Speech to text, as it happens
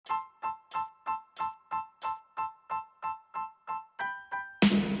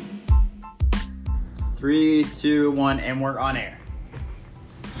3, 2, 1, and we're on air.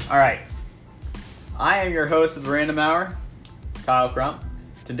 Alright. I am your host of the Random Hour, Kyle Crump.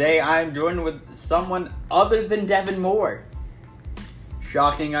 Today I am joined with someone other than Devin Moore.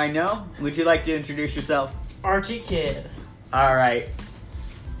 Shocking, I know. Would you like to introduce yourself? Archie Kid. Alright.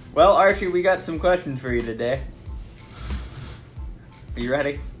 Well, Archie, we got some questions for you today. Are you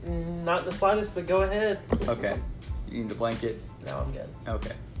ready? Not the slightest, but go ahead. Okay. You need a blanket? No, I'm good.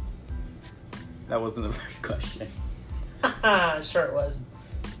 Okay. That wasn't the first question. Sure it was.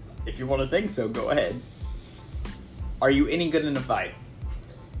 If you want to think so, go ahead. Are you any good in a fight?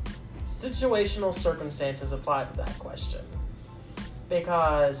 Situational circumstances apply to that question.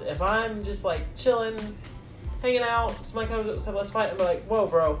 Because if I'm just like chilling, hanging out, somebody comes up and says, let's fight, I'm like, whoa,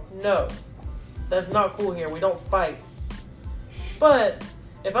 bro, no. That's not cool here. We don't fight. But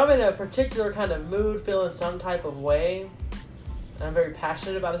if I'm in a particular kind of mood, feeling some type of way, and I'm very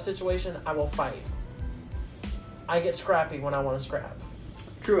passionate about a situation, I will fight. I get scrappy when I want to scrap.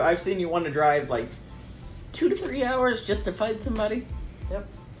 True, I've seen you want to drive like 2 to 3 hours just to fight somebody. Yep.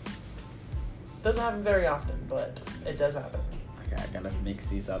 Doesn't happen very often, but it does happen. Okay, I gotta mix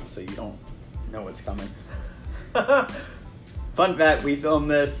these up so you don't know what's coming. Fun fact, we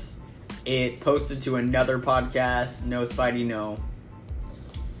filmed this. It posted to another podcast, No Spidey No.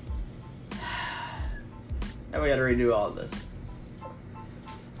 Now we gotta redo all of this.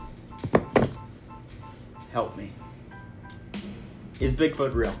 Help me. Is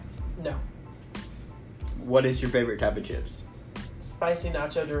Bigfoot real? No. What is your favorite type of chips? Spicy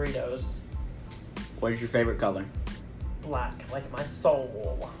nacho Doritos. What is your favorite color? Black, like my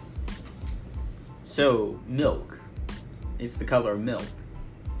soul. So, milk. It's the color of milk.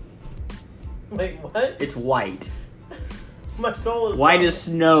 Wait, what? It's white. My soul is White as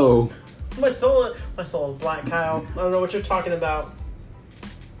snow. My soul is black, Kyle. I don't know what you're talking about.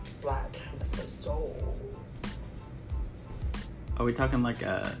 Black, like my soul. Are we talking like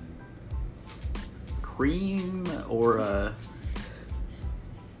a cream or a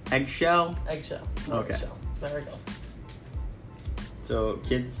eggshell? Eggshell. Okay. Eggshell. There we go. So,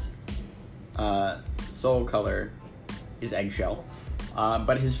 kid's soul color is eggshell.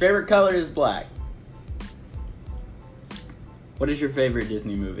 But his favorite color is black. What is your favorite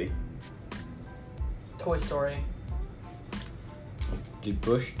Disney movie? Toy Story. Did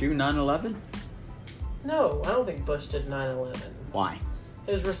Bush do 9/11? No, I don't think Bush did 9/11. Why?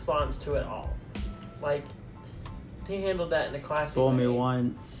 His response to it all. Like, he handled that in a classic Fool me way.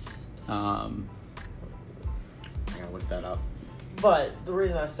 once. I gotta look that up. But the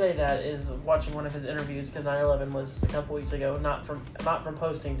reason I say that is watching one of his interviews, because 9/11 was a couple weeks ago, not from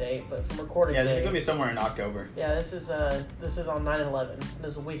posting date, but from recording Yeah, date. this is gonna be somewhere in October. Yeah, this is on 9/11.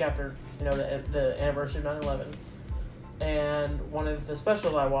 This is a week after the anniversary of 9/11. And one of the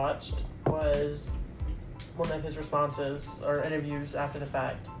specials I watched was one of his responses or interviews after the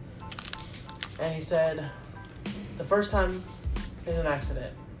fact. And he said, the first time is an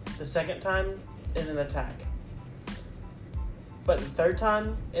accident. The second time is an attack. But the third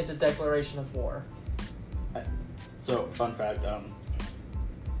time is a declaration of war. So, fun fact,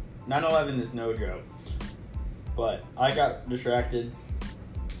 9/11 is no joke. But I got distracted.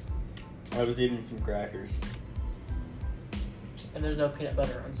 I was eating some crackers. And there's no peanut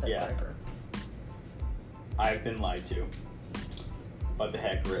butter on said Yeah. cracker. I've been lied to. What the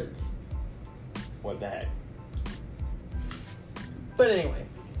heck, Ritz? What the heck? But anyway,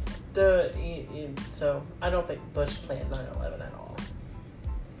 so I don't think Bush planned 9/11 at all.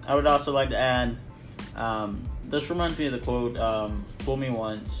 I would also like to add, this reminds me of the quote, fool me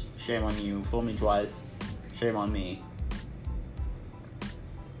once, shame on you. Fool me twice, shame on me.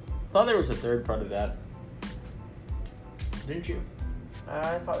 Thought there was a third part of that. Didn't you?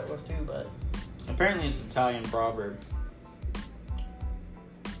 I thought it was too, but Apparently it's an Italian proverb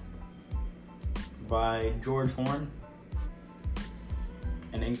by George Horn,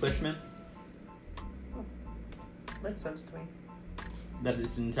 an Englishman. makes sense to me. That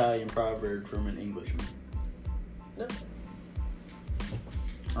it's an Italian proverb from an Englishman. No.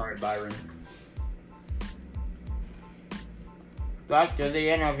 Alright, Byron. Back to the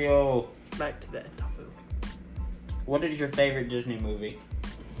interview. Back to that tofu. What is your favorite Disney movie?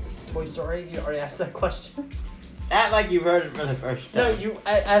 Toy Story. You already asked that question. Act like you've heard it for the first time. No, you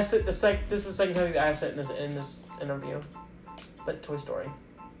asked it this is the second time you asked it in this interview. But Toy Story.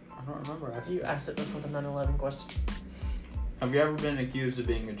 I don't remember actually. You asked it before the 9/11 question. Have you ever been accused of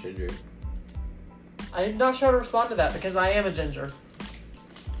being a ginger? I'm not sure how to respond to that because I am a ginger.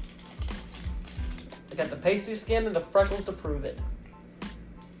 I got the pasty skin and the freckles to prove it.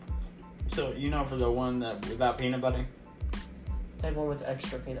 So, you know, for the one that without peanut butter? They had one with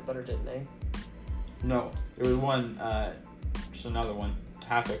extra peanut butter, didn't they? No, it was one, just another one.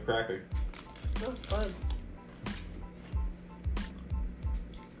 Half a cracker. Oh, fun.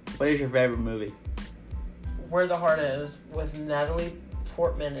 What is your favorite movie? Where the Heart Is with Natalie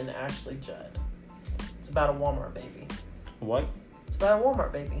Portman and Ashley Judd. It's about a Walmart baby. What? It's about a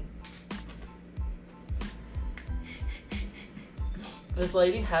Walmart baby. This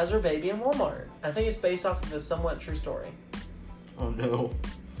lady has her baby in Walmart. I think it's based off of a somewhat true story. Oh no.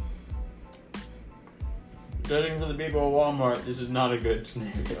 Judging for the people at Walmart, this is not a good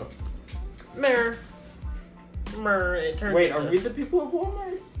scenario. It turns Wait, into... are we the people of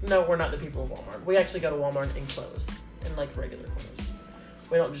Walmart? No, we're not the people of Walmart. We actually go to Walmart in clothes. In, like, regular clothes.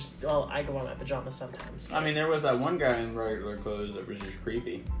 We don't just... Well, I go in my pajamas sometimes. I mean, there was that one guy in regular clothes that was just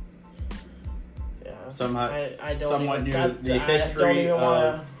creepy. Yeah. Somehow, I don't somewhat even, knew the history of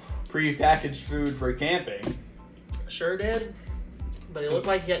wanna... prepackaged food for camping. Sure did. But it looked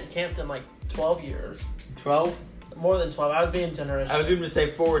like he hadn't camped in, like, 12 years. 12? More than 12. I was being generous. I was going to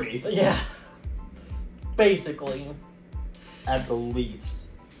say 40. Yeah. Basically. At the least.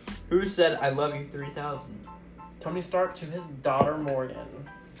 Who said, I love you 3,000? Tony Stark to his daughter Morgan.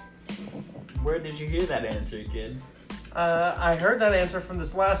 Where did you hear that answer, kid? I heard that answer from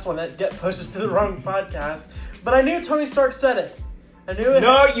this last one that got posted to the wrong podcast. But I knew Tony Stark said it. I knew it.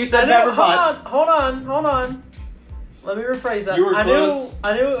 No, you said never bots. Hold on. Let me rephrase that. You were close.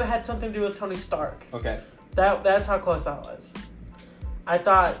 I knew it had something to do with Tony Stark. Okay. That's how close I was. I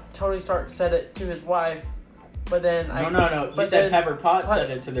thought Tony Stark said it to his wife, but then No. You said Pepper Potts said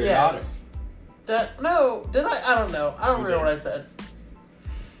it to their daughter. Did I? I don't know. I don't remember what I said.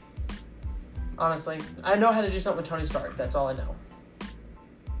 Honestly, I know how to do something with Tony Stark. That's all I know.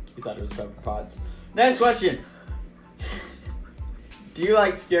 You thought it was Pepper Potts. Next question. Do you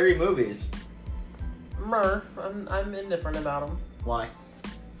like scary movies? I'm indifferent about them. Why?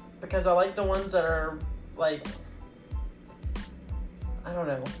 Because I like the ones that are, like, I don't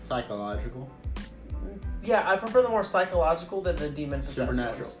know. Psychological. Yeah, I prefer the more psychological than the demon-possessed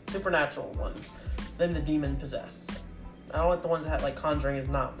Supernatural. ones. Supernatural ones than the demon-possessed. I don't like the ones that have, like, Conjuring is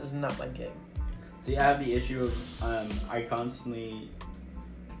not my gig. See, I have the issue of, I constantly,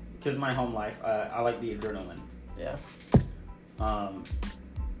 because my home life, I like the adrenaline. Yeah.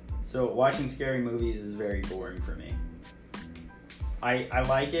 So watching scary movies is very boring for me. I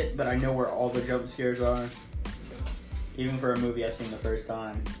like it, but I know where all the jump scares are. Even for a movie I've seen the first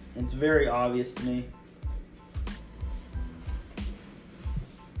time. It's very obvious to me.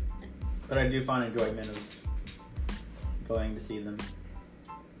 But I do find enjoyment of going to see them.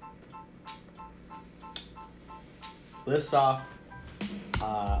 List off.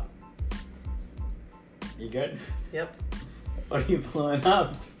 You good? Yep. What are you pulling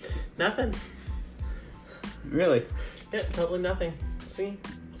up? Nothing. Really? Yeah, totally nothing. See?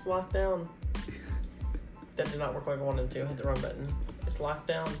 It's locked down. That did not work like I wanted to. Hit the wrong button. It's locked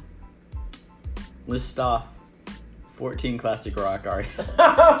down. List off 14 classic rock artists.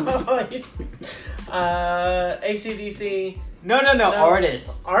 AC/DC. No,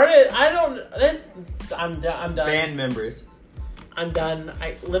 artists. Artist. I don't. I'm done. Band members. I'm done.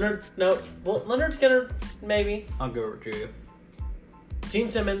 Leonard Skinner, maybe. I'll go over to you. Gene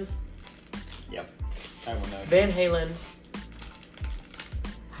Simmons. Yep. I will know. Van Halen.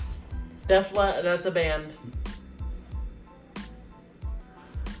 Def Leppard, that's a band.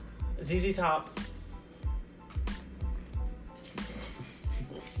 ZZ Top.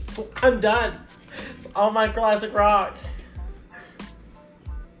 I'm done. It's all my classic rock.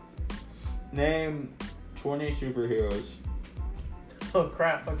 Name 20 superheroes. Oh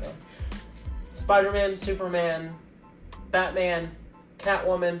crap, okay. Spider-Man, Superman, Batman,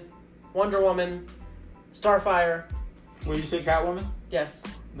 Catwoman, Wonder Woman, Starfire. Will you say Catwoman? Yes.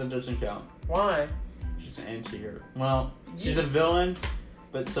 That doesn't count. Why? She's an anti-hero. Well, she's a villain,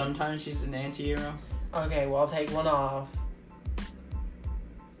 but sometimes she's an anti-hero. Okay, well, I'll take one off.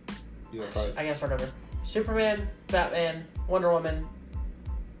 You go first. I guess start over. Superman, Batman, Wonder Woman,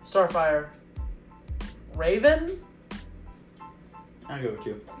 Starfire, Raven? I'll go with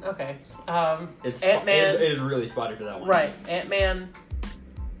you. Okay. It's Ant-Man. It is really spotty for that one. Right. Ant-Man,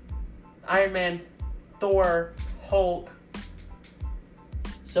 Iron Man, Thor, Hulk,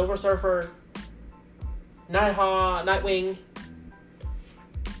 Silver Surfer, Nightwing,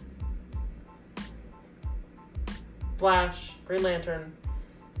 Flash, Green Lantern,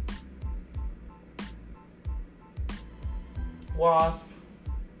 Wasp,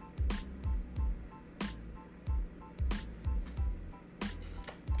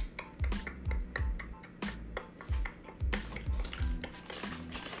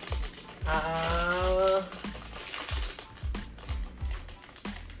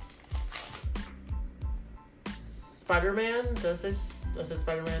 Spider-Man? Does it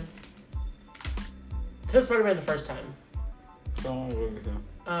Spider-Man? It says Spider-Man the first time.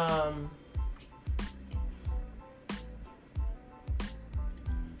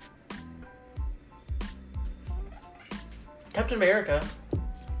 Captain America.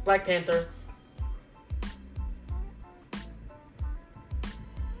 Black Panther.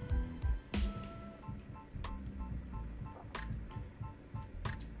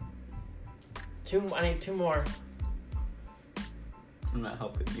 I need two more. I'm not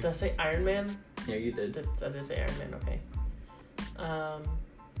helping you. Did I say Iron Man? Yeah, you did. I did say Iron Man, okay.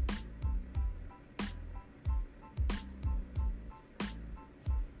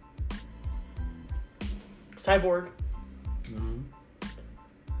 Cyborg. Mm-hmm.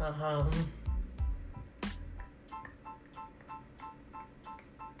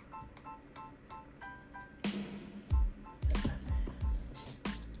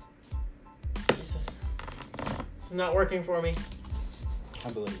 Jesus. This is not working for me. I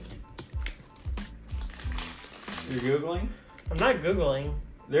believe you. You're Googling? I'm not Googling.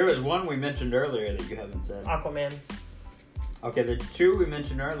 There was one we mentioned earlier that you haven't said. Aquaman. Okay, there's two we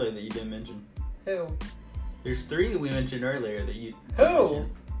mentioned earlier that you didn't mention. Who? There's three we mentioned earlier that you Who?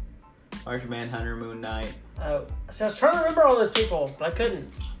 mentioned. Martian Manhunter, Moon Knight. Oh. So I was trying to remember all those people, but I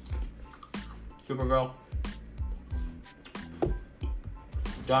couldn't. Supergirl.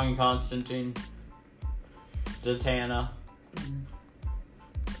 John Constantine. Zatanna.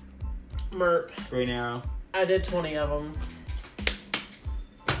 Merp. Green Arrow. I did 20 of them.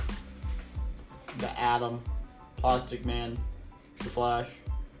 The Atom. Plastic Man. The Flash.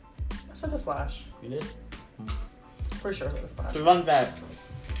 I said the Flash. You did? Pretty sure I said the Flash. So fun fact.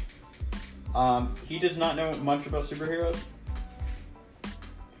 He does not know much about superheroes.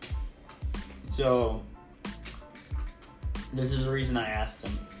 So this is the reason I asked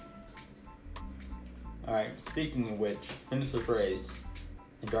him. Alright, speaking of which, finish the phrase.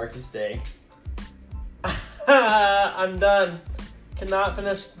 The darkest day. I'm done. Cannot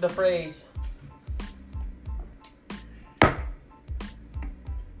finish the phrase. I'm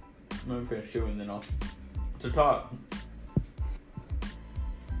gonna finish two and then I'll to talk.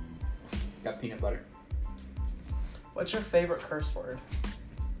 Got peanut butter. What's your favorite curse word?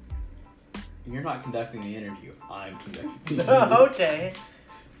 You're not conducting the interview. I'm conducting the interview. Okay.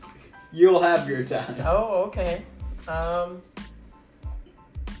 You'll have your time. Oh, okay. I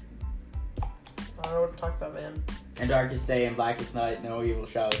don't know what to talk about, man. And darkest day and blackest night, no evil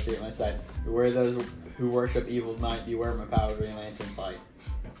shall escape my sight. Beware those who worship evil's might. Beware my power, green lantern's light.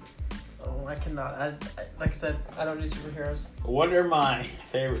 Oh, I cannot. I like I said, I don't do superheroes. What are my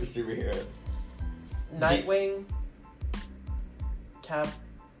favorite superheroes? Nightwing.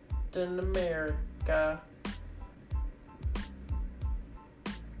 Captain America.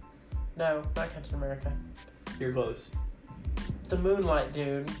 No, not Captain America. You're close. The Moonlight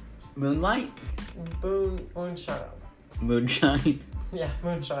dude. Moonlight? Moonshine. Moonshine. Yeah,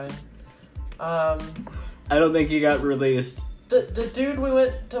 Moonshine. I don't think he got released. The dude we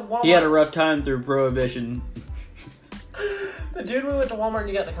went to Walmart. He had a rough time through Prohibition. The dude we went to Walmart and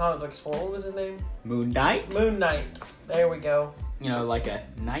you got the comic books for. What was his name? Moon Knight? Moon Knight. There we go. You know, like a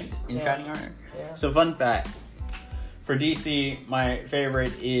knight in shining armor. Yeah. So fun fact. For DC, my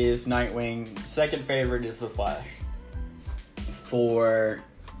favorite is Nightwing. Second favorite is The Flash. For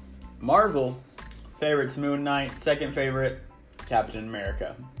Marvel, favorite's Moon Knight. Second favorite, Captain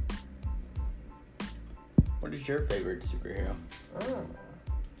America. What is your favorite superhero? Oh.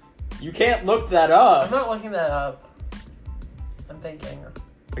 You can't look that up. I'm not looking that up. I'm thinking.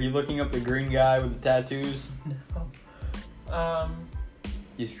 Are you looking up the green guy with the tattoos? No.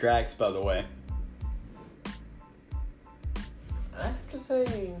 He's Drax, by the way. I have to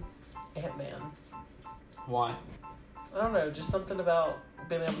say Ant-Man. Why? I don't know, just something about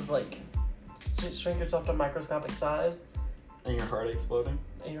being able to, like, shrink yourself to microscopic size. And your heart exploding?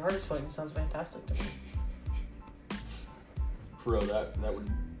 And your heart exploding sounds fantastic to me. For real,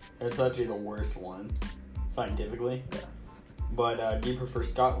 that's actually the worst one, scientifically. Yeah. But do you prefer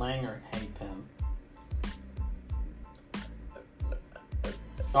Scott Lang or Hank Pym?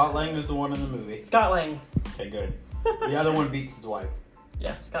 Scott Lang is the one in the movie. Scott Lang. Okay, good. The other one beats his wife.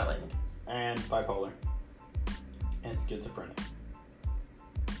 Yeah, Scott Lang. And bipolar. And schizophrenic.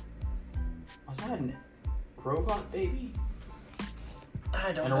 Was that a robot baby?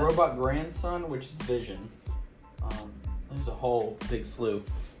 I don't And know. a robot grandson, which is Vision. There's a whole big slew.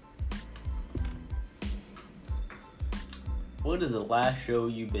 What is the last show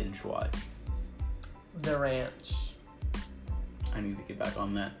you binge watched? The Ranch. I need to get back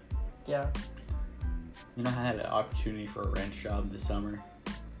on that. Yeah. You know, I had an opportunity for a ranch job this summer.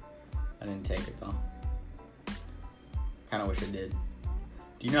 I didn't take it though. kind of wish I did.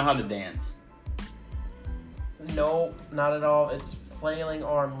 Do you know how to dance? No, not at all. It's flailing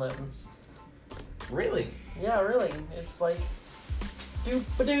arm limbs. Really? Yeah, really. It's like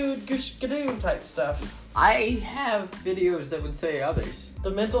doo-ba-doo, goosh-ga-doo type stuff. I have videos that would say others.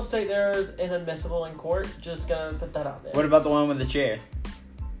 The mental state there is inadmissible in court. Just gonna put that out there. What about the one with the chair?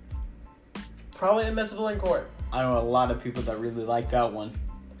 Probably admissible in court. I know a lot of people that really like that one.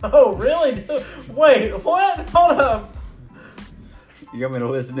 Oh, really? Wait, what? Hold up. You want me to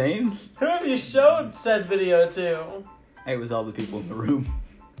list names? Who have you showed said video to? It was all the people in the room.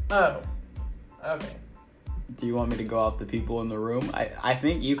 Oh. Okay. Do you want me to go off the people in the room? I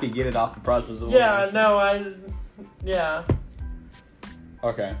think you could get it off the process of Yeah, elimination. no, yeah.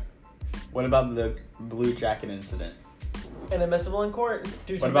 Okay. What about the blue jacket incident? Inadmissible in court.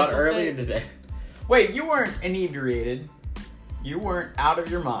 Due to What about mental earlier state. today? Wait, you weren't inebriated. You weren't out of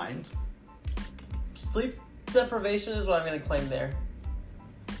your mind. Sleep deprivation is what I'm going to claim there.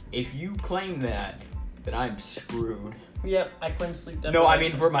 If you claim that, then I'm screwed. Yep, I claim sleep deprivation. No, I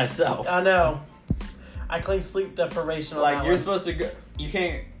mean for myself. I know. I claim sleep deprivation on Like, that you're one. supposed to go... You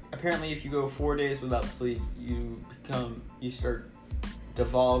can't... Apparently, if you go 4 days without sleep, you start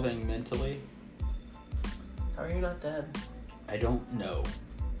devolving mentally. How are you not dead? I don't know.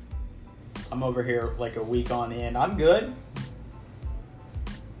 I'm over here like a week on end. I'm good.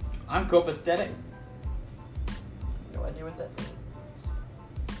 I'm copacetic. No idea what that means.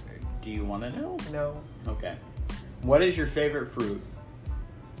 Do you want to know? No. Okay. What is your favorite fruit?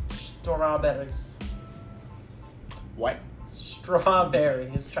 Strawberries. What?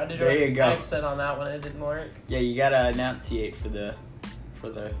 Strawberries. Tried to do There you an go. accent on that one. It didn't work. Yeah, you gotta enunciate for the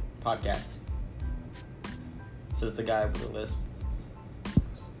podcast. Says the guy with the list.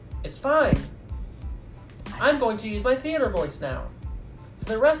 It's fine. I'm going to use my theater voice now. For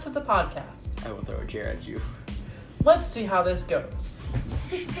the rest of the podcast. I will throw a chair at you. Let's see how this goes.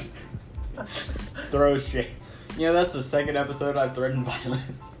 Throw a chair. You know, that's the second episode I've threatened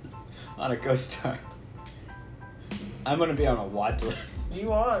violence on a co-star. I'm gonna be on a watch list.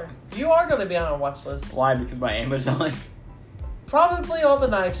 You are. You are going to be on a watch list. Why? Because my Amazon. Probably all the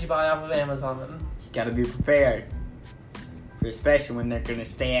knives you buy off of Amazon. Gotta be prepared. Especially when they're gonna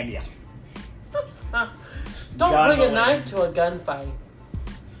stab you. Don't God bring a willing. knife to a gunfight.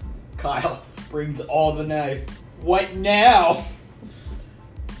 Kyle brings all the knives. What now?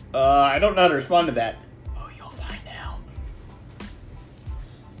 I don't know how to respond to that. Oh, you'll find out.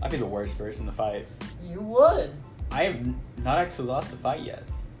 I'd be the worst person to fight. You would. I have not actually lost a fight yet.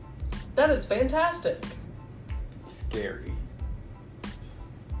 That is fantastic. It's scary.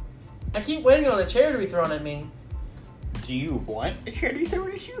 I keep waiting on a chair to be thrown at me. Do you want a chair to be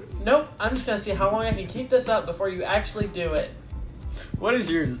thrown at you? Nope, I'm just going to see how long I can keep this up before you actually do it. What is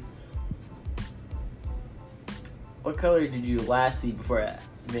yours? What color did you last see before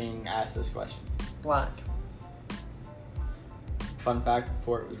being asked this question? Black. Fun fact,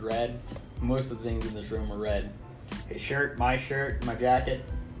 before it was red, most of the things in this room were red. His shirt, my jacket,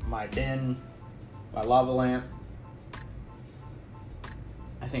 my tin, my lava lamp.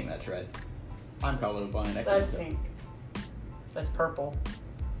 I think that's red. I'm colorblind. I That's couldn't tell. pink. That's purple.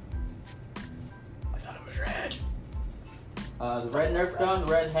 I thought it was red. The red Nerf gun,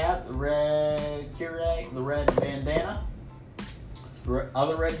 the red hat, the red Keurig, the red bandana,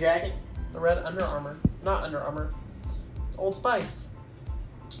 other red jacket. The red Under Armour. Not Under Armour. Old Spice.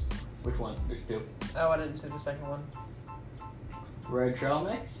 Which one? There's two. Oh, I didn't see the second one. Red trail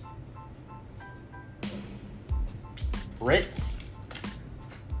mix. Ritz.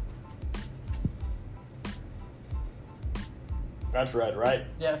 That's red, right?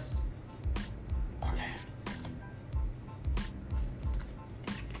 Yes. Okay.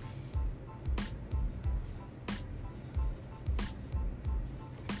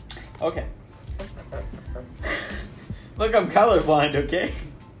 Okay. Look, I'm colorblind, okay?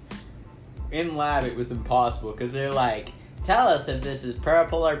 In lab, it was impossible because they're like, tell us if this is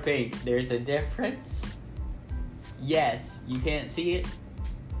purple or pink. There's a difference? Yes. You can't see it?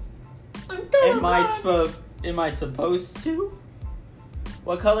 I'm Am I supposed to?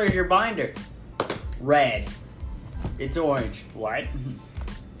 What color is your binder? Red. It's orange. What?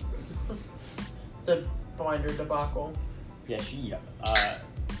 The binder debacle. Yeah, she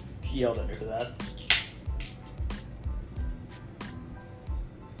yelled at me for that.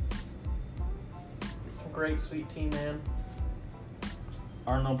 Some great sweet tea, man.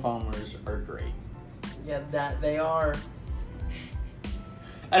 Arnold Palmer's are great. Yeah, that they are.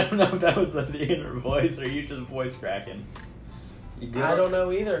 I don't know if that was the inner voice or you just voice cracking. You good? I don't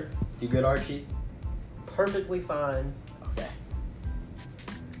know either. You good, Archie? Perfectly fine. Okay.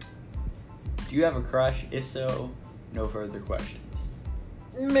 Do you have a crush? If so, No further questions.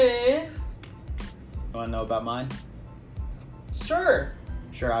 Meh. Want to know about mine? Sure.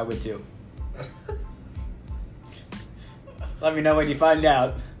 Sure, I would too. Let me know when you find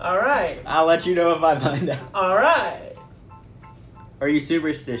out. Alright. I'll let you know if I find out. Alright. Are you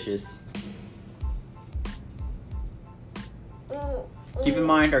superstitious? Keep in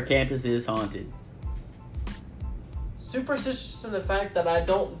mind our campus is haunted. Superstitious in the fact that I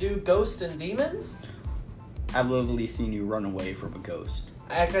don't do ghosts and demons? I've literally seen you run away from a ghost.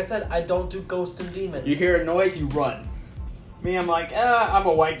 Like I said, I don't do ghosts and demons. You hear a noise, you run. Me, I'm like, I'm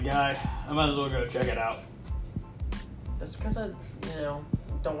a white guy. I might as well go check it out. That's because I,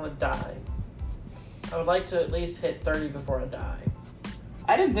 don't want to die. I would like to at least hit 30 before I die.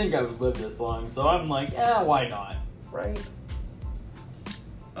 I didn't think I would live this long, so I'm like, why not? Right?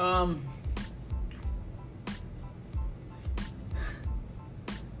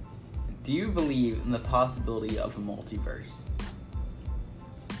 Do you believe in the possibility of a multiverse?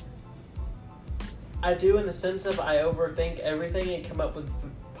 I do, in the sense of I overthink everything and come up with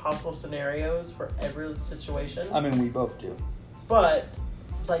possible scenarios for every situation. I mean, we both do. But,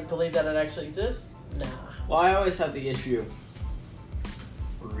 believe that it actually exists? Nah. Well, I always have the issue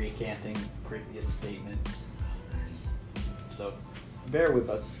of recanting previous statements. So, bear with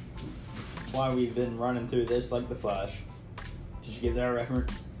us. That's why we've been running through this like the Flash. Did you get that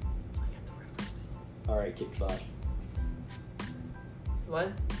reference? I got the reference. Alright, Kid Flash.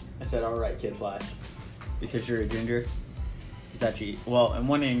 What? I said, alright, Kid Flash. Because you're a ginger. He's actually, well, in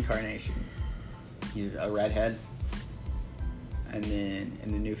one incarnation, he's a redhead. And then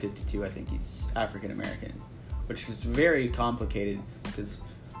in the New 52, I think he's African American. Which is very complicated because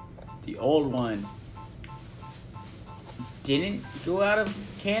the old one didn't go out of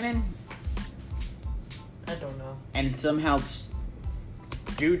canon. I don't know. And somehow,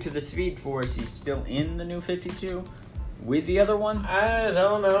 due to the Speed Force, he's still in the New 52 with the other one. I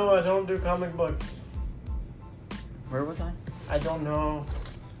don't know. I don't do comic books. Where was I? I don't know.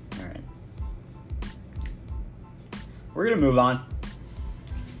 Alright. We're gonna move on.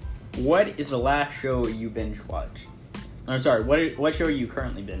 What is the last show you binge watched? I'm sorry, what show are you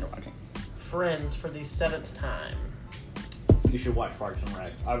currently binge watching? Friends for the 7th time. You should watch Parks and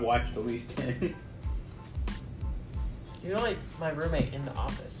Rec. I've watched at least 10. You're like my roommate in The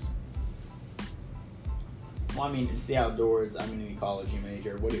Office. Well, I mean, it's the outdoors. I'm an ecology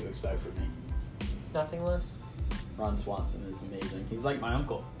major. What do you expect from me? Nothing less. Ron Swanson is amazing. He's like my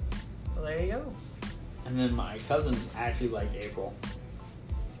uncle. Well, there you go. And then my cousins actually like April.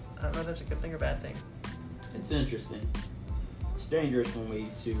 I don't know if that's a good thing or bad thing. It's interesting. It's dangerous when we I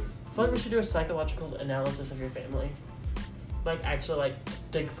feel like we should do a psychological analysis of your family. Actually,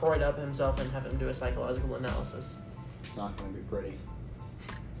 dig Freud up himself and have him do a psychological analysis. It's not going to be pretty.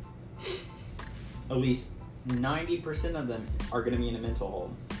 At least 90% of them are going to be in a mental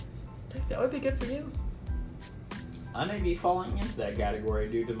home. That would be good for you. I may be falling into that category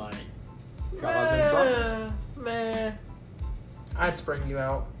due to my childhood traumas. Meh. I'd spring you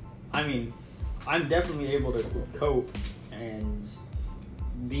out. I mean, I'm definitely able to cope and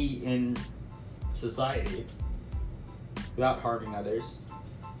be in society without harming others.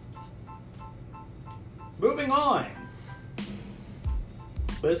 Moving on.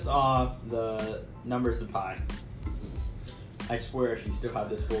 List off the numbers of pi. I swear if you still have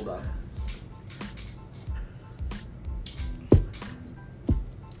this pulled up.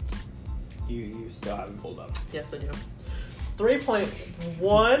 You still have it pulled up. Yes, I do.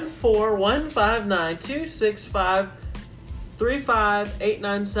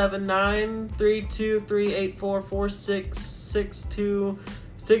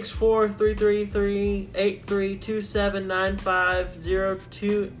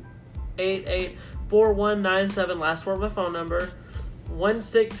 Last word of my phone number.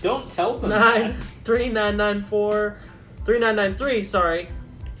 16. Don't tell them that. 3993. Sorry.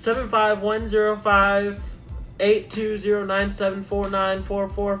 75105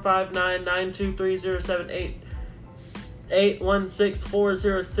 82097494459923078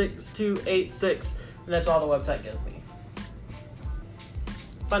 816406286. And that's all the website gives me.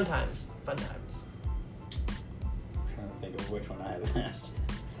 Fun times. I'm trying to think of which one I haven't asked.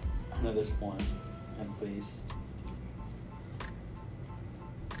 I know there's one, at least.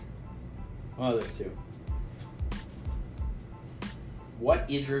 Well, there's two. What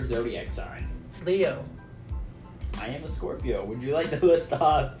is your zodiac sign? Leo. I am a Scorpio. Would you like to list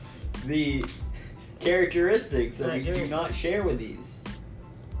off the characteristics that we do not share with these?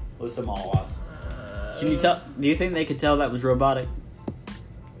 List them all off. Can you tell? Do you think they could tell that was robotic?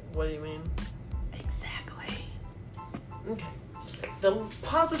 What do you mean? Exactly. Okay. The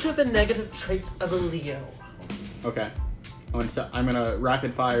positive and negative traits of a Leo. Okay. I'm gonna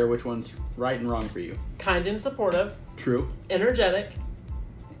rapid fire which one's right and wrong for you. Kind and supportive. True. Energetic.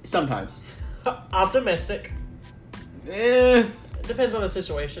 Sometimes. Optimistic. Eh. Depends on the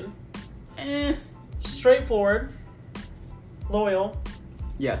situation. Eh. Straightforward. Loyal.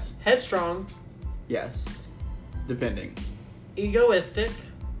 Yes. Headstrong. Yes. Depending. Egoistic.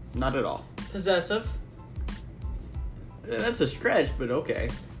 Not at all. Possessive. That's a stretch, but okay.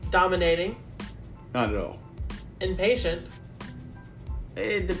 Dominating. Not at all. Impatient.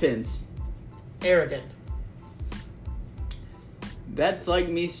 It depends. Arrogant. That's like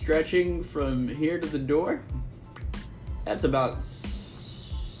me stretching from here to the door. That's about...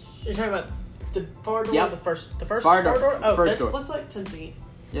 You're talking about the far door, Yep. or the first Far far door. door? Oh, First that's door. like 10 feet.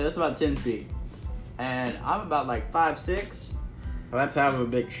 Yeah, that's about 10 feet. And I'm about like 5'6". Well, that's half of a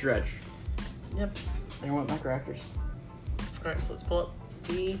big stretch. Yep. You want my crackers? Alright, so let's pull up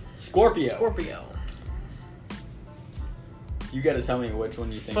the Scorpio. Scorpio. You gotta tell me which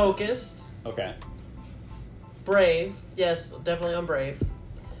one you think. Focused. Okay. Brave. Yes, definitely on brave.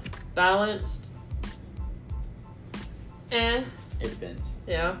 Balanced. It depends.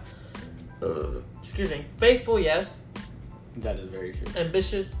 Yeah. Excuse me. Faithful, yes. That is very true.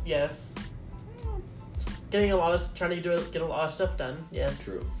 Ambitious, yes. Trying to get a lot of stuff done, yes.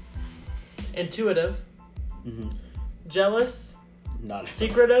 True. Intuitive. Mm-hmm. Jealous. Not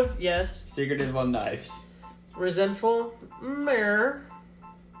Secretive, yes. Secretive on knives. Resentful. Mirror.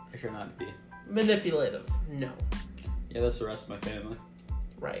 I sure not to be. Manipulative. No. Yeah, that's the rest of my family.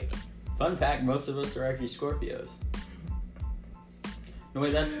 Right. Fun fact, most of us are actually Scorpios. No,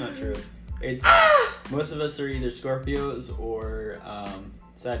 wait, that's not true. It's most of us are either Scorpios or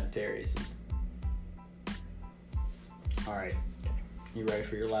Sagittarius. Alright. You ready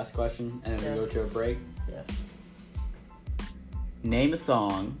for your last question? And then we go Yes. to a break? Yes. Name a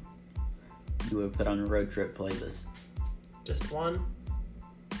song you would put on a road trip playlist. Just one.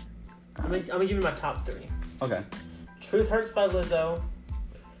 I'm gonna give you my top three. Okay. Truth Hurts by Lizzo,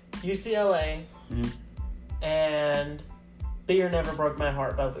 UCLA, and Beer Never Broke My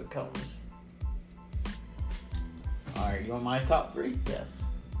Heart by Luke Combs. Alright, you want my top three? Yes.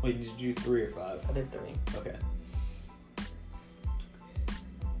 Wait, did you do 3 or 5? I did 3. Okay.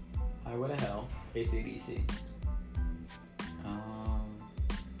 Highway to Hell, AC/DC.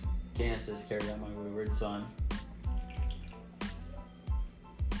 Kansas, Carry On My Wayward Son.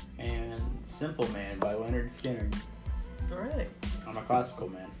 And Simple Man by Leonard Skinner. Alright. I'm a classical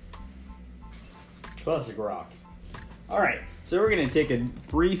man. Classic rock. Alright, so we're going to take a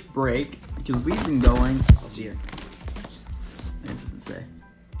brief break because we've been going... Oh dear. It doesn't say.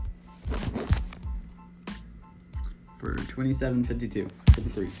 For 27, 52,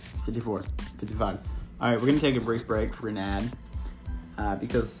 53, 54, 55. Alright, we're going to take a brief break for an ad.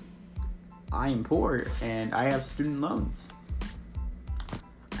 Because I am poor and I have student loans.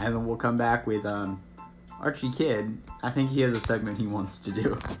 And then we'll come back with Archie Kidd. I think he has a segment he wants to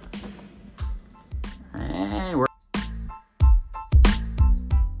do. And we're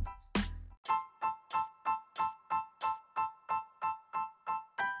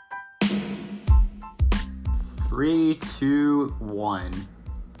 3, 2, 1.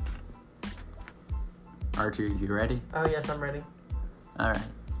 Archie, you ready? Oh, yes, I'm ready. Alright.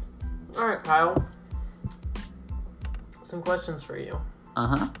 Alright, Kyle. Some questions for you.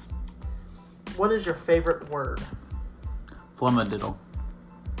 Uh-huh. What is your favorite word? Flummadiddle.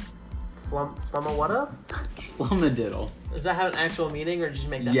 Flumma what up? Flummadiddle. Does that have an actual meaning, or did you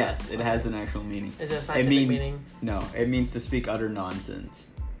make that Yes, up? it has an actual meaning. Is it a scientific meaning? No, it means to speak utter nonsense.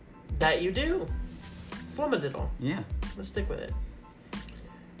 That you do. Flummadiddle. Yeah. Let's stick with it.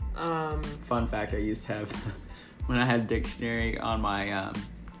 Fun fact, I used to have, when I had a dictionary on my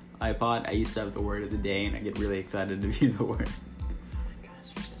iPod, I used to have the word of the day, and I get really excited to view the word.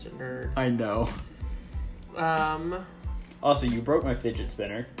 Gosh, you're such a nerd. I know. Also, you broke my fidget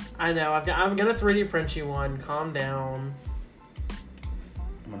spinner. I know. I'm gonna 3D print you one. Calm down.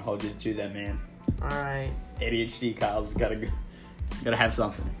 I'm gonna hold you to that, man. All right. ADHD Kyle's gotta have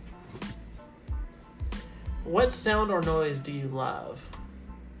something. What sound or noise do you love?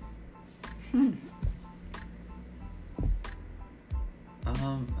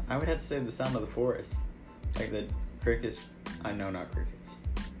 I would have to say the sound of the forest. Like the crickets. I know, not crickets.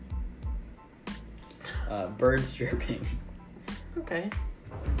 Birds chirping. Okay.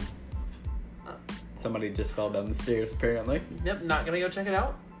 Somebody just fell down the stairs, apparently. Yep, not gonna go check it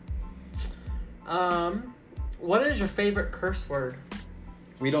out. What is your favorite curse word?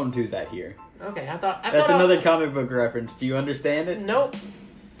 We don't do that here. Okay, That's another comic book reference. Do you understand it? Nope.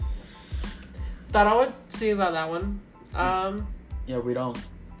 Thought I would see about that one. Yeah, we don't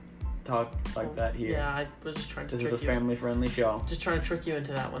talk like that here. Yeah, I was just trying to This trick is a you. family-friendly show. Just trying to trick you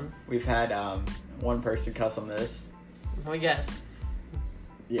into that one. We've had one person cuss on this. Well, yes.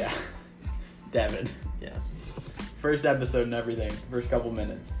 Yeah. Devin. Yes. First episode and everything. First couple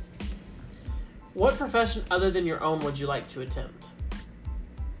minutes. What profession other than your own would you like to attempt?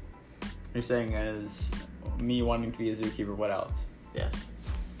 You're saying as me wanting to be a zookeeper, what else? Yes.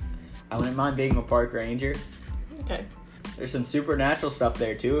 I wouldn't mind being a park ranger. Okay. There's some supernatural stuff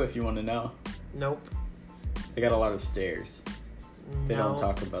there too, if you want to know. Nope. They got a lot of stairs. They No. don't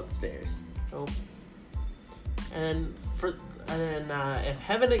talk about stairs. Nope. And then if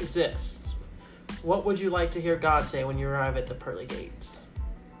heaven exists, what would you like to hear God say when you arrive at the pearly gates?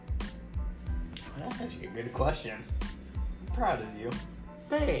 That's actually a good question. I'm proud of you.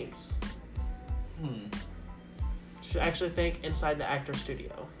 Thanks. Should actually think inside the actor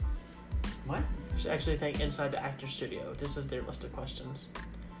studio. What? Should actually think inside the actor studio. This is their list of questions.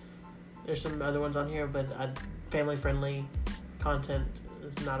 There's some other ones on here, but family-friendly content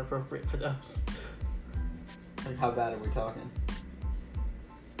is not appropriate for those. Like, how bad are we talking?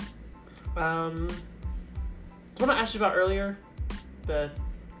 The one I asked you about earlier,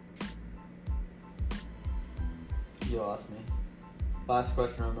 You lost me. Last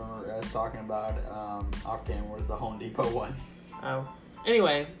question I remember us talking about Octane was the Home Depot one.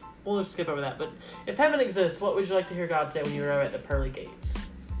 Anyway, we'll just skip over that. But if heaven exists, what would you like to hear God say when you arrive at the pearly gates?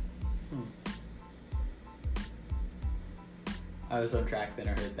 I was on track, then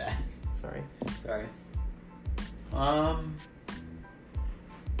I heard that. Sorry. Sorry.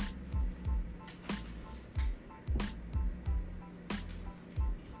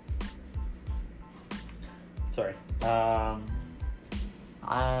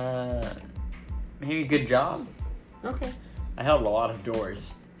 Maybe good job. Okay. I held a lot of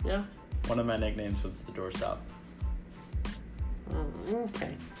doors. Yeah. One of my nicknames was the doorstop.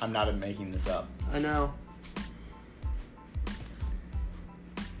 Okay. I'm not making this up. I know.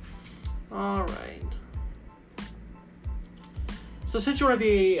 All right. So since you want to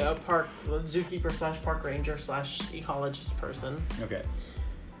be a zookeeper / park ranger / ecologist person, Okay.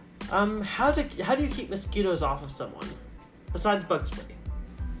 how do you keep mosquitoes off of someone besides bug spray?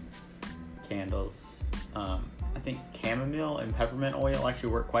 Candles. I think chamomile and peppermint oil actually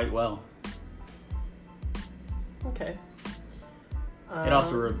work quite well. Okay. It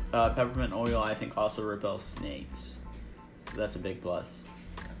also peppermint oil I think also repels snakes. So that's a big plus.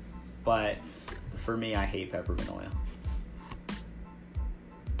 But for me, I hate peppermint oil.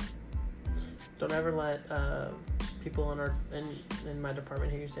 Don't ever let people in my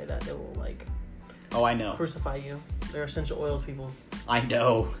department hear you say that. They will Oh, I know. crucify you. They're essential oils people. I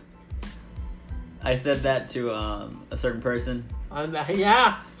know. I said that to a certain person,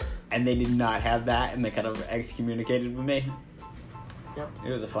 Yeah. and they did not have that, and they kind of excommunicated with me. Yep.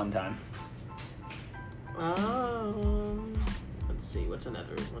 It was a fun time. Let's see. Which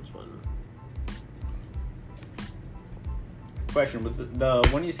one? Question, was the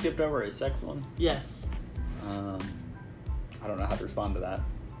one you skipped over a sex one? Yes. I don't know how to respond to that.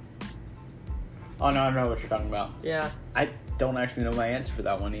 Oh, no, I know what you're talking about. Yeah. I don't actually know my answer for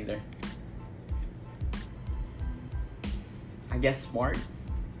that one either. I guess smart.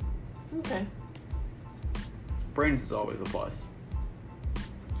 Okay. Brains is always a plus.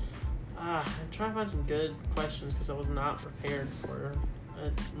 I'm trying to find some good questions because I was not prepared for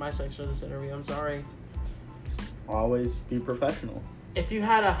my section of this interview. I'm sorry. Always be professional. If you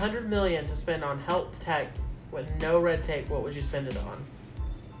had $100 million to spend on health tech with no red tape, what would you spend it on?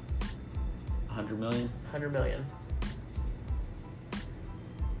 100 million? 100 million.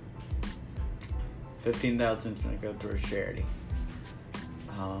 15,000 is going to go towards charity.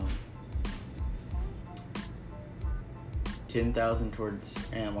 10,000 towards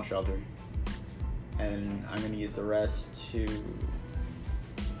animal shelter. And I'm going to use the rest to...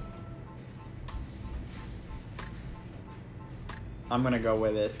 I'm going to go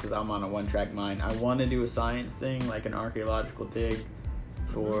with this because I'm on a one-track mind. I want to do a science thing, like an archaeological dig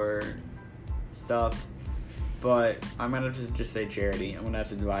for stuff. But I'm going to just say charity. I'm going to have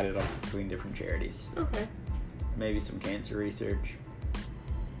to divide it up between different charities. Okay. Maybe some cancer research.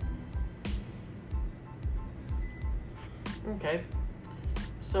 Okay.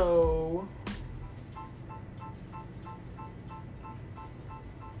 So...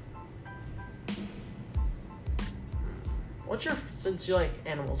 since you like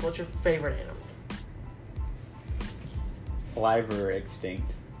animals, what's your favorite animal? Alive or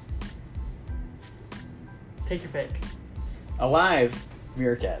extinct? Take your pick. Alive,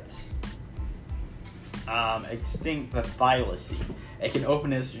 meerkats. Extinct, the thylacine. It can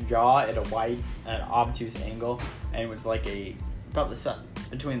open its jaw at a wide, obtuse angle, and it was like about the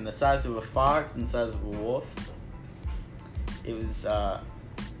between the size of a fox and the size of a wolf. It was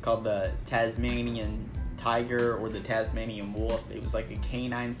called the Tasmanian tiger or the Tasmanian wolf. It was like a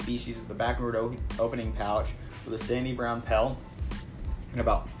canine species with a backward opening pouch with a sandy brown pelt and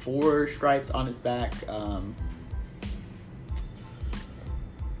about 4 stripes on its back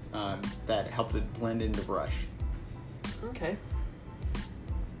that helped it blend into brush. Okay.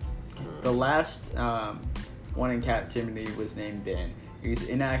 The last one in captivity was named Ben. He was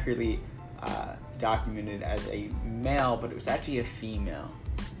inaccurately documented as a male, but it was actually a female.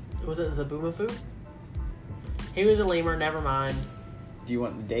 Was it Zabumafu? He was a lemur, never mind. Do you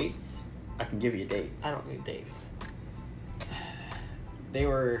want the dates? I can give you dates. I don't need dates. They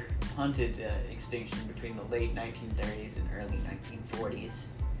were hunted to extinction between the late 1930s and early 1940s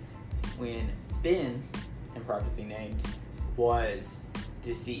when Ben, improperly named, was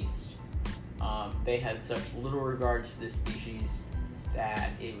deceased. They had such little regard to this species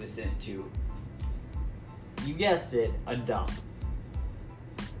that it was sent to, you guessed it, a dump.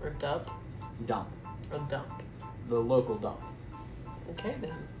 Or dump? Dump. A dump. The local dump. Okay,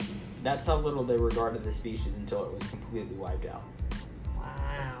 then. That's how little they regarded the species until it was completely wiped out.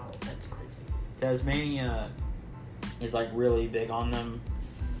 Wow, that's crazy. Tasmania is like really big on them,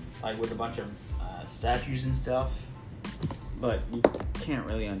 like with a bunch of statues and stuff, but you can't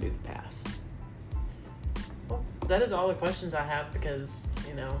really undo the past. Well, that is all the questions I have because,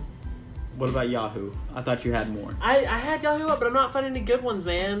 you know. What about Yahoo? I thought you had more. I had Yahoo up, but I'm not finding any good ones,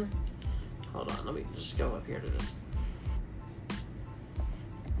 man. Hold on, let me just go up here to this.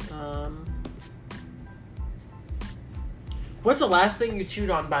 What's the last thing you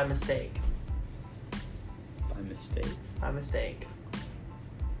chewed on by mistake? By mistake? By mistake.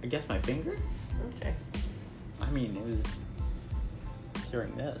 I guess my finger? Okay. I mean, it was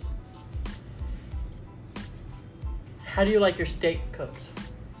during this. How do you like your steak cooked?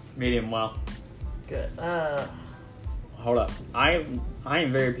 Medium well. Good. Hold up. I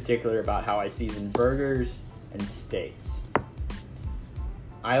am very particular about how I season burgers and steaks.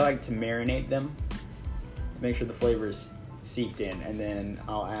 I like to marinate them, make sure the flavors seeped in, and then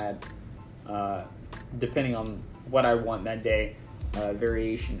I'll add, depending on what I want that day, a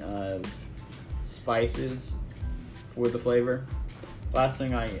variation of spices for the flavor. Last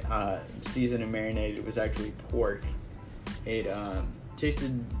thing I seasoned and marinated was actually pork. It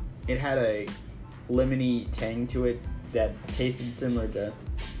it had a lemony tang to it that tasted similar to,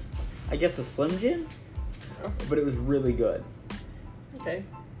 I guess, a Slim Jim, but it was really good. Okay.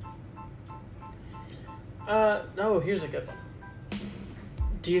 Here's a good one.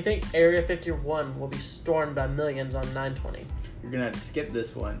 Do you think Area 51 will be stormed by millions on 9/20? You're gonna have to skip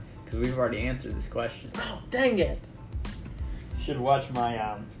this one because we've already answered this question. Oh, dang it! You should watch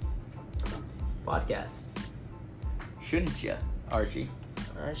my podcast, shouldn't you, Archie?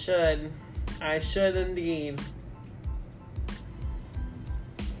 I should indeed.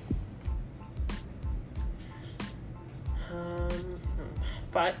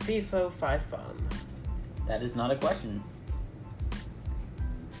 FIFO 5 fun. That is not a question.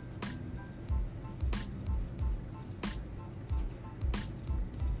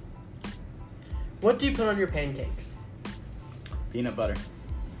 What do you put on your pancakes? Peanut butter.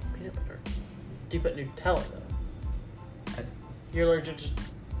 Peanut butter. Do you put Nutella though? You're allergic to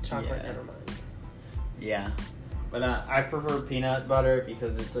chocolate. Yeah. Never mind. Yeah, but I prefer peanut butter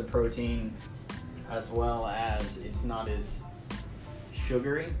because it's a protein as well as it's not as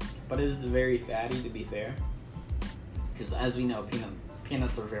sugary, but it is very fatty, to be fair. Because as we know,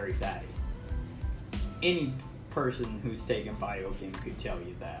 peanuts are very fatty. Any person who's taken biochem could tell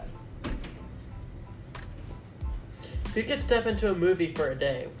you that. If you could step into a movie for a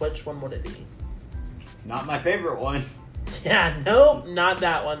day, which one would it be? Not my favorite one. Yeah, nope, not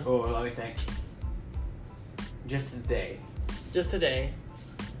that one. Oh, let me think. Just a day. Just a day.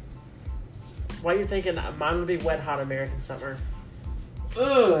 Why are you thinking mine would be Wet Hot American Summer?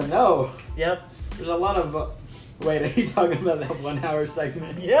 Ugh, no. Yep. There's a lot of... Wait, are you talking about that 1 hour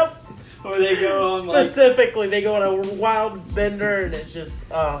segment? Yep. Where they go on like... Specifically, they go on a wild bender and it's just,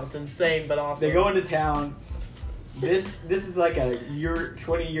 it's insane but awesome. They go into town. This is like a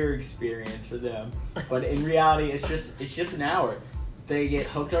 20-year experience for them. But in reality, it's just an hour. They get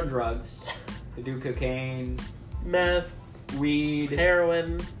hooked on drugs. They do cocaine, meth, weed,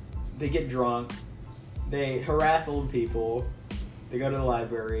 heroin. They get drunk. They harass old people. They go to the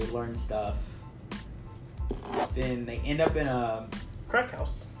library, learn stuff. Then they end up in a crack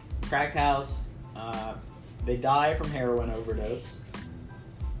house. They die from heroin overdose.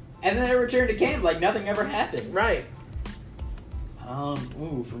 And then they return to camp like nothing ever happened. Right.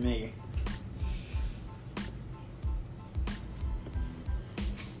 For me.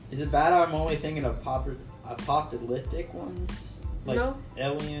 Is it bad I'm only thinking of apocalyptic ones? Like No.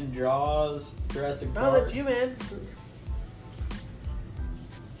 Alien, Jaws, Jurassic Park? Oh, that's you, man.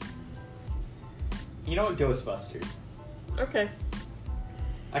 You know what? Ghostbusters. Okay.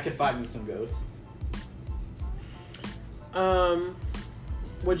 I could fight me some ghosts.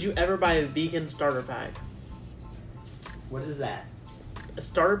 Would you ever buy a vegan starter pack? What is that? A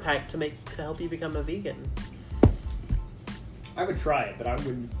starter pack to help you become a vegan. I would try it, but I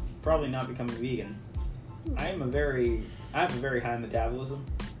would probably not become a vegan. I have a very high metabolism,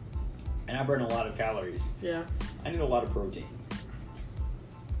 and I burn a lot of calories. Yeah. I need a lot of protein.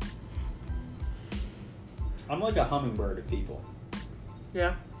 I'm like a hummingbird of people.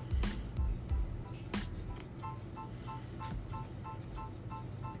 Yeah.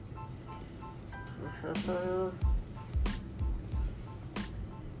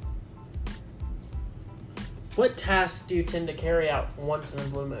 What task do you tend to carry out once in a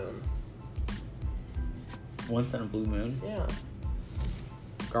blue moon? Once in a blue moon? Yeah.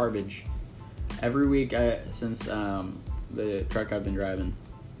 Garbage. Every week since the truck I've been driving,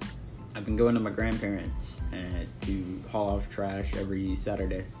 I've been going to my grandparents to haul off trash every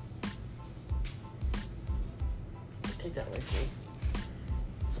Saturday. Take that away from me.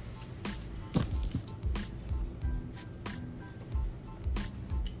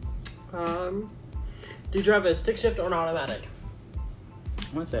 Do you drive a stick shift or an automatic?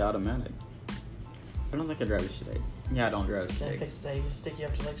 I want to say automatic. I don't think I drive a stick. Yeah, I don't drive a Yeah, stick. fix say stick you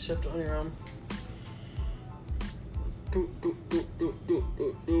have to like shift on your own.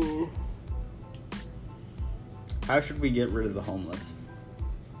 How should we get rid of the homeless?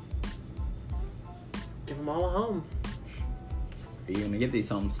 Give them all a home. Are you going to get these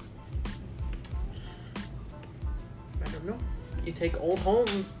homes? I don't know. You take old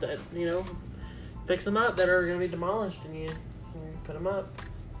homes that, fix them up that are going to be demolished and you put them up.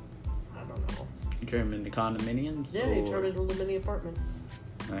 I don't know. You turn them into condominiums? Yeah, you turn them into little mini apartments.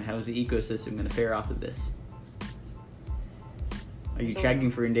 Alright, how's the ecosystem going to fare off of this? Are you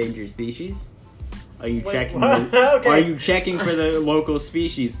checking for endangered species? Are you checking? Okay. Are you checking for the local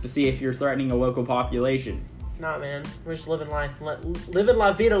species to see if you're threatening a local population? Nah, man. We're just living life. Living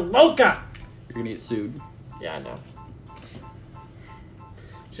la vida loca! You're going to get sued. Yeah, I know.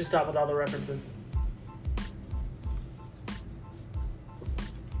 Should stop with all the references.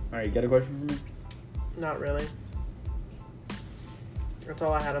 Alright, you got a question for me? Not really. That's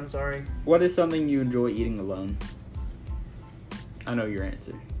all I had, I'm sorry. What is something you enjoy eating alone? I know your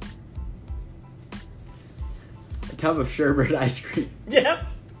answer. A tub of sherbet ice cream. Yep.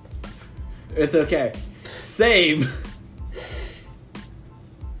 It's okay. Same.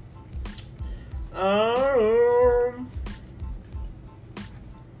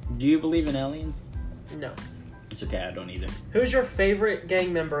 Do you believe in aliens? No. It's okay, I don't either. Who's your favorite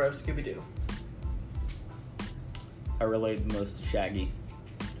gang member of Scooby-Doo? I relate the most to Shaggy.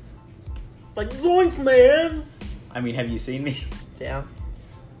 Like, zoinks, man! I mean, have you seen me? Yeah.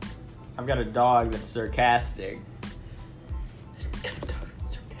 I've got a dog that's sarcastic.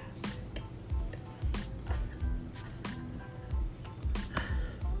 Sarcastic.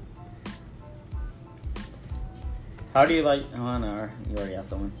 How do you like... Oh, no, you already asked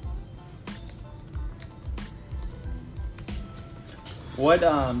someone. What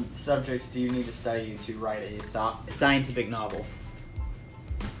subjects do you need to study to write a scientific novel?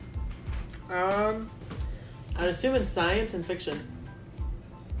 I'd assume it's science and fiction.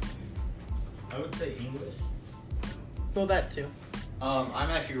 I would say English. Well, that too. I'm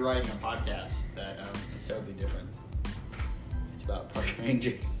actually writing a podcast that is totally different. It's about park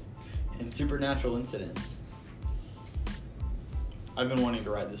rangers and supernatural incidents. I've been wanting to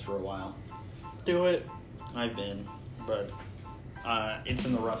write this for a while. Do it. I've been, but it's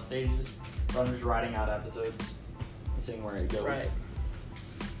in the rough stages. But I'm just writing out episodes, seeing where it goes. Right.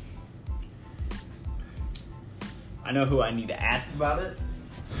 I know who I need to ask about it,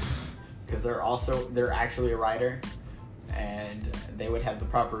 because they're actually a writer, and they would have the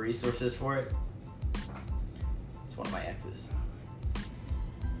proper resources for it. It's one of my exes.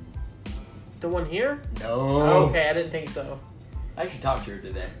 The one here? No. Okay, I didn't think so. I should talk to her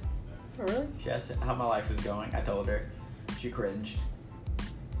today. Oh, really? She asked how my life was going. I told her. She cringed.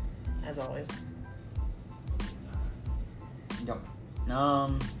 As always. Yep.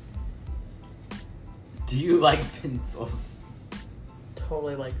 Do you like pencils?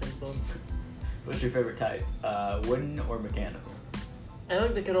 Totally like pencils. What's your favorite type? Wooden or mechanical? I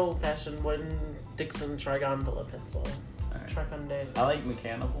like the good old fashioned wooden Dixon Trigondola pencil. Alright. Trigondola. I like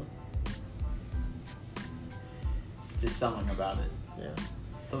mechanical. Just something about it. Yeah.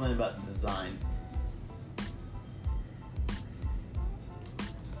 Something about the design.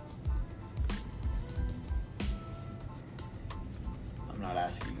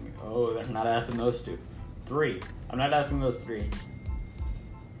 I'm not asking those 2. 3. I'm not asking those 3.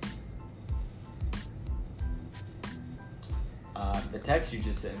 The text you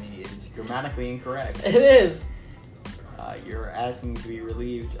just sent me is grammatically incorrect. It is. You're asking to be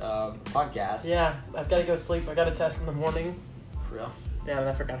relieved of podcast. Yeah, I've got to go sleep. I got a test in the morning. For real? Yeah, that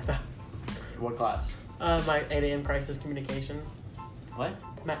I forgot about. What class? My 8 a.m. crisis communication. What?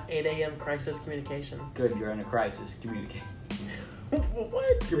 My 8 a.m. crisis communication. Good, you're in a crisis. Communicate.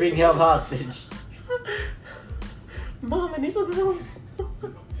 What? You're being held hostage. Mom, I need some help.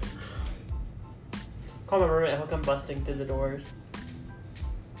 Call my roommate. He'll come busting through the doors.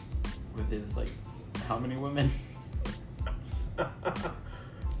 With his, like, how many women? Not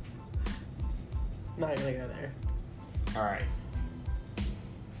gonna go there. Alright.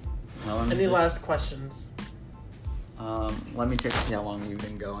 Any last questions? Let me check to see how long you've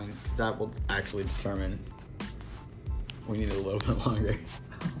been going, because that will actually determine. We need a little bit longer.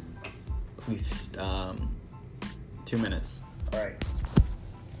 At least 2 minutes. Alright.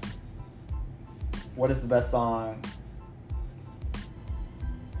 What is the best song?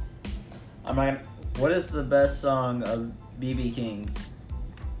 What is the best song of BB King's?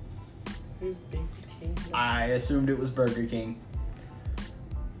 Who's BB King? I assumed it was Burger King.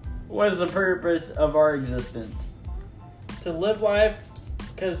 What is the purpose of our existence? To live life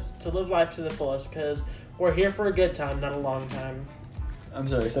to the fullest, because we're here for a good time, not a long time. I'm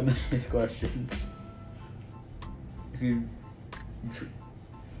sorry, some of these questions.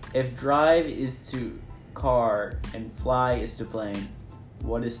 If drive is to car and fly is to plane,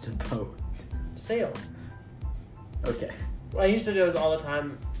 what is to boat? Sail. Okay. Well, I used to do those all the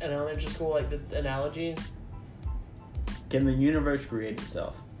time in elementary school, like the analogies. Can the universe create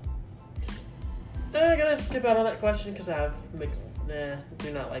itself? I'm gonna skip out on that question because I have mixed.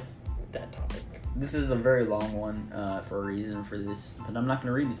 Do not like that topic. This is a very long one for a reason for this, but I'm not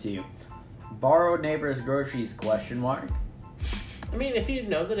gonna read it to you. Borrow neighbor's groceries? ? I mean, if you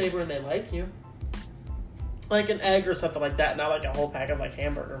know the neighbor and they like you, like an egg or something like that, not like a whole pack of like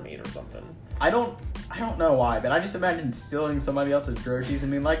hamburger meat or something. I don't know why, but I just imagine stealing somebody else's groceries and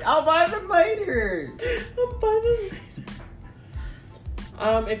being like, I'll buy them later. I'll buy them later.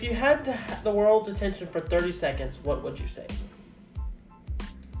 If you had the world's attention for 30 seconds, what would you say?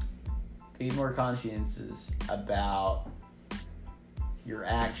 Be more conscientious about your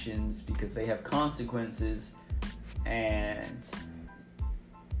actions because they have consequences and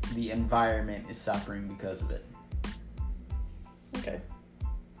the environment is suffering because of it. Okay.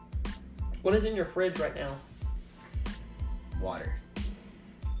 What is in your fridge right now? Water.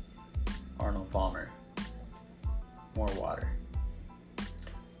 Arnold Palmer. More water.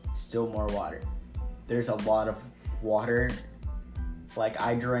 Still more water. There's a lot of water. Like,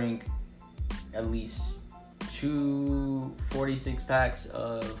 I drank at least 2 46 packs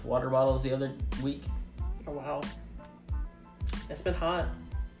of water bottles the other week. Oh, wow. It's been hot.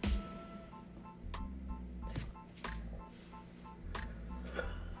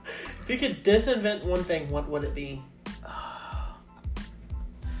 If you could disinvent one thing, what would it be?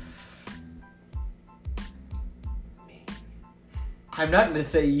 Me. I'm not going to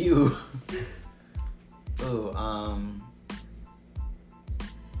say you.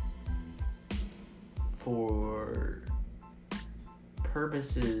 For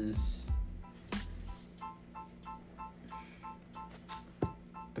purposes,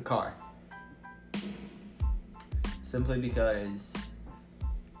 the car. Simply because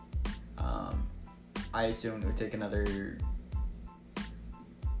I assume it would take another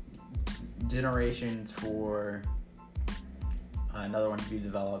generations for another one to be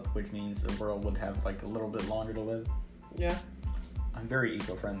developed, which means the world would have like a little bit longer to live. Yeah. I'm very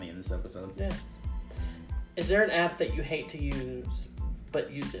eco-friendly in this episode. Yes. Is there an app that you hate to use,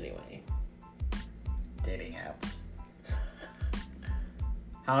 but use anyway? Dating apps.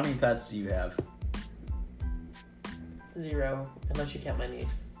 How many pets do you have? 0, unless you count my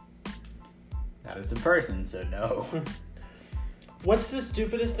niece. Not as a person, so no. What's the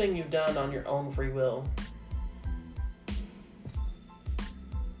stupidest thing you've done on your own free will?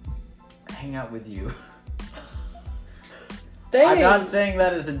 Hang out with you. Thanks. I'm not saying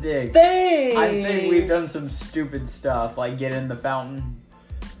that as a dig. Thanks. I'm saying we've done some stupid stuff, like get in the fountain.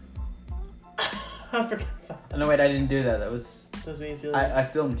 I forgot about that. No, wait, I didn't do that. That was... Does mean silly. I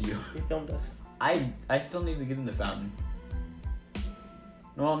filmed you. You filmed us. I still need to get in the fountain.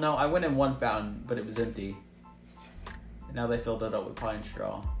 Well, no, I went in one fountain, but it was empty. And now they filled it up with pine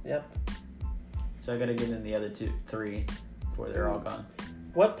straw. Yep. So I gotta get in the other 3 before they're all gone.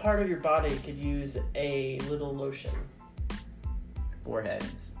 What part of your body could use a little lotion? Forehead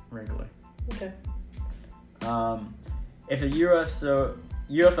is wrinkly. Okay. If a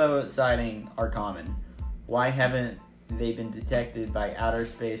UFO sightings are common, why haven't they been detected by outer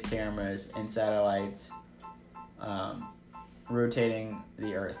space cameras and satellites rotating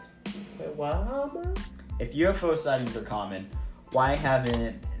the Earth? Wait, what? If UFO sightings are common, why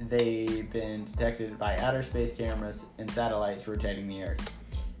haven't they been detected by outer space cameras and satellites rotating the Earth?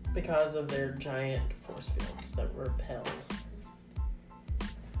 Because of their giant force fields that repel.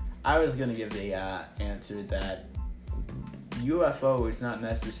 I was going to give the answer that UFO is not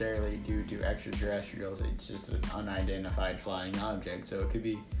necessarily due to extraterrestrials. It's just an unidentified flying object. So it could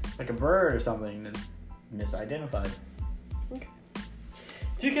be like a bird or something that's misidentified. Okay.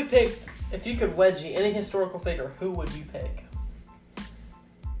 If you could wedgie any historical figure, who would you pick?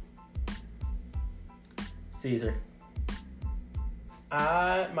 Caesar.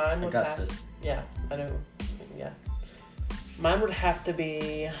 Mine would Augustus. Yeah, I know. Yeah. Mine would have to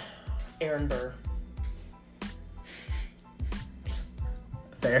be Aaron Burr.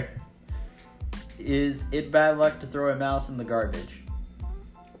 Fair. Is it bad luck to throw a mouse in the garbage?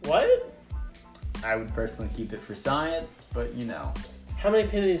 What? I would personally keep it for science, but you know. How many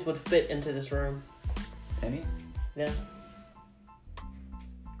pennies would fit into this room? Pennies? Yeah.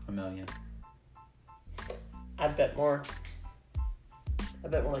 1 million. I'd bet more. I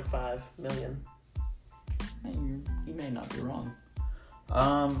bet more like 5 million. Hey, you may not be wrong.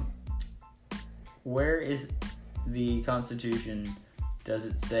 Where is the Constitution? Does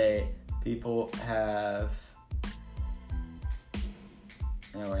it say people have...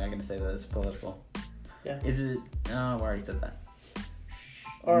 No, we're not going to say that. It's political. Yeah. Is it... Oh, I already said that.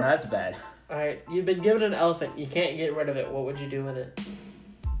 Or, that's bad. Alright, you've been given an elephant. You can't get rid of it. What would you do with it?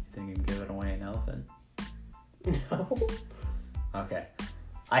 You think I'm giving away an elephant? No. Okay.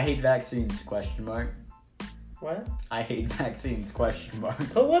 I hate vaccines, question mark. What? I hate vaccines, question mark.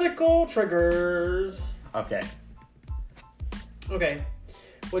 Political triggers. Okay. Okay.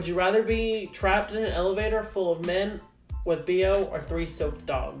 Would you rather be trapped in an elevator full of men with BO or 3 soaked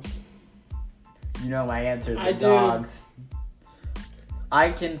dogs? You know my answer, I the do. dogs.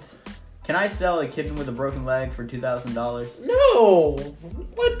 Can I sell a kitten with a broken leg for $2,000? No!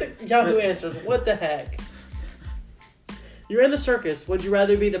 What the... Yahoo Answers, what the heck? You're in the circus. Would you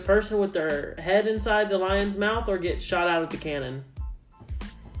rather be the person with their head inside the lion's mouth or get shot out of the cannon?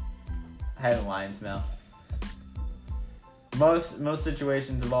 I have a lion's mouth. Most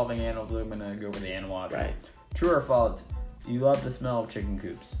situations involving animals, I'm gonna go with the animal option. Right. True or false? You love the smell of chicken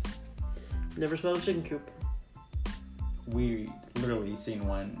coops. Never smelled a chicken coop. We literally seen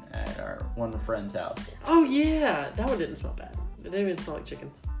one at our one friend's house. Oh yeah! That one didn't smell bad. It didn't even smell like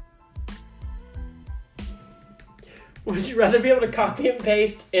chickens. Would you rather be able to copy and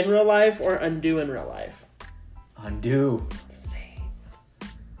paste in real life or undo in real life? Undo. Same.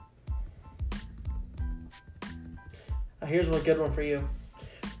 Here's a good one for you.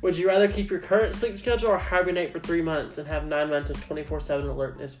 Would you rather keep your current sleep schedule or hibernate for 3 months and have 9 months of 24/7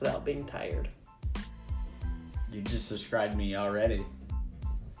 alertness without being tired? You just described me already.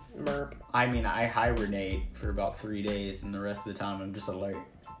 Merp. I mean, I hibernate for about 3 days, and the rest of the time I'm just alert.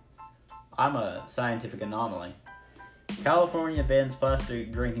 I'm a scientific anomaly. California bans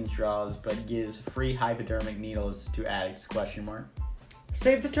plastic drinking straws, but gives free hypodermic needles to addicts, question mark.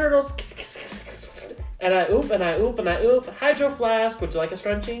 Save the turtles. And I oop, and I oop, and I oop. Hydro flask. Would you like a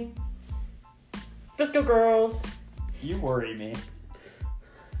scrunchie? Fisco girls. You worry me.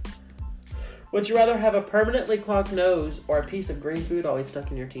 Would you rather have a permanently clogged nose or a piece of green food always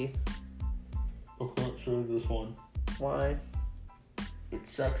stuck in your teeth? I can't say this one. Why?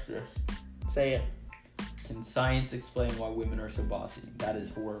 It's sexist. Say it. Can science explain why women are so bossy? That is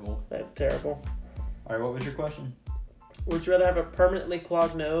horrible. That's terrible. Alright, what was your question? Would you rather have a permanently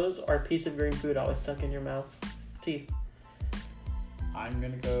clogged nose or a piece of green food always stuck in your mouth? Teeth. I'm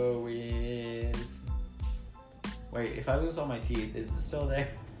gonna go with... Wait, if I lose all my teeth, is it still there?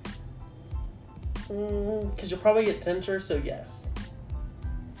 Because you'll probably get tincture, so yes.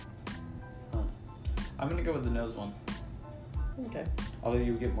 Huh. I'm gonna go with the nose one. Okay. Although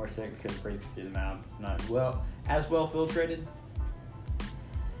you get more sick because it breaks through the mouth. It's not as well filtrated.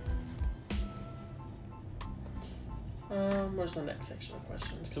 Where's the next section of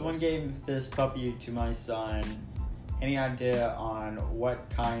questions? Someone gave this puppy to my son. Any idea on what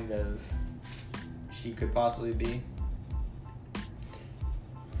kind of she could possibly be?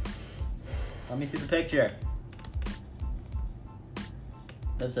 Let me see the picture.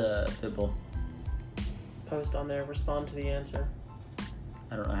 That's a pit bull. Post on there. Respond to the answer.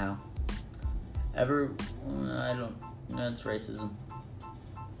 I don't know how. That's racism.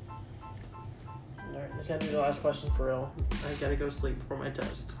 Alright, this is gonna be the last question for real. I gotta go sleep before my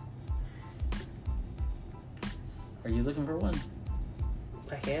test. Are you looking for one?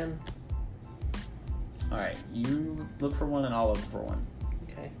 I can. Alright, you look for one and I'll look for one.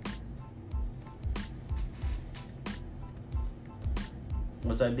 Okay.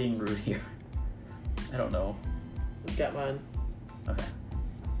 Was I being rude here? I don't know. I've got mine. Okay.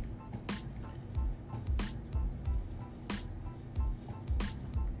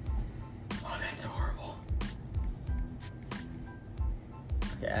 Oh, that's horrible.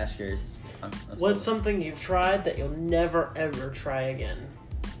 Okay, ask yours. I'm What's something you've tried that you'll never ever try again?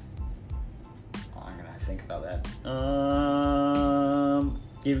 Oh, I'm gonna have to think about that.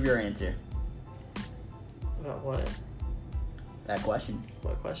 Give your answer. About what? That question.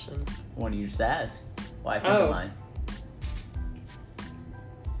 What question? One you just asked. Well, I think of mine.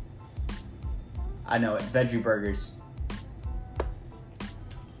 I know it. Veggie burgers.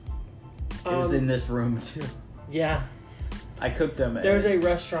 It was in this room too. Yeah. I cooked them. There's a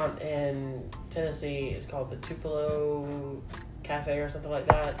restaurant in Tennessee. It's called the Tupelo Cafe or something like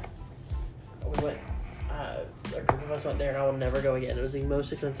that. We went. A group of us went there, and I will never go again. It was the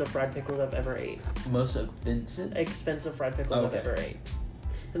most expensive fried pickles I've ever ate. Most expensive? Expensive fried pickles I've ever ate,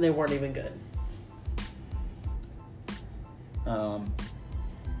 and they weren't even good.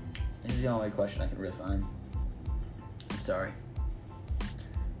 This is the only question I can really find. I'm sorry.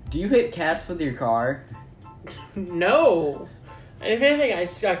 Do you hit cats with your car? No. And if anything,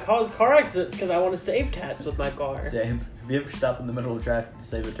 I cause car accidents because I want to save cats with my car. Same. Have you ever stopped in the middle of traffic to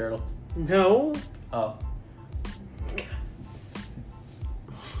save a turtle? No. Oh.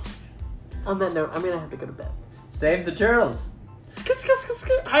 On that note, I'm going to have to go to bed. Save the turtles.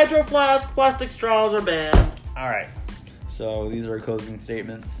 Hydro flask, plastic straws are banned. Alright. So these are our closing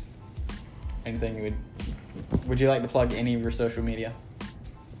statements. Anything you would you like to plug any of your social media?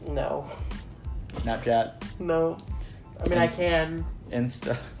 No. Snapchat? No. I mean, I can.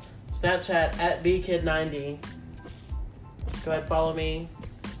 Insta? Snapchat at bkid90. Go ahead, follow me.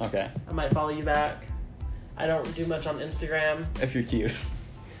 Okay. I might follow you back. I don't do much on Instagram. If you're cute.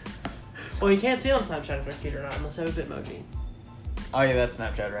 Well, you can't see on Snapchat if they're cute or not unless I have a Bitmoji. Oh yeah, that's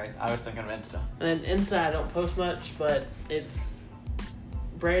Snapchat, right? I was thinking of Insta. And then Insta, I don't post much, but it's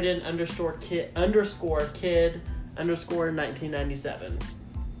Brandon _kid _ 1997.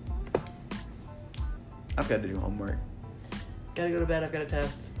 I've got to do homework. Gotta go to bed. I've got a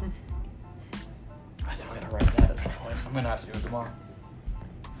test. I still gotta write that at some point. I'm gonna have to do it tomorrow.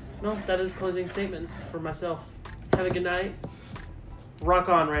 No, that is closing statements for myself. Have a good night. Rock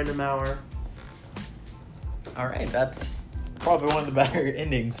on, Random Hour. Alright, that's probably one of the better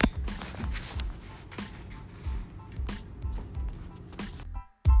endings.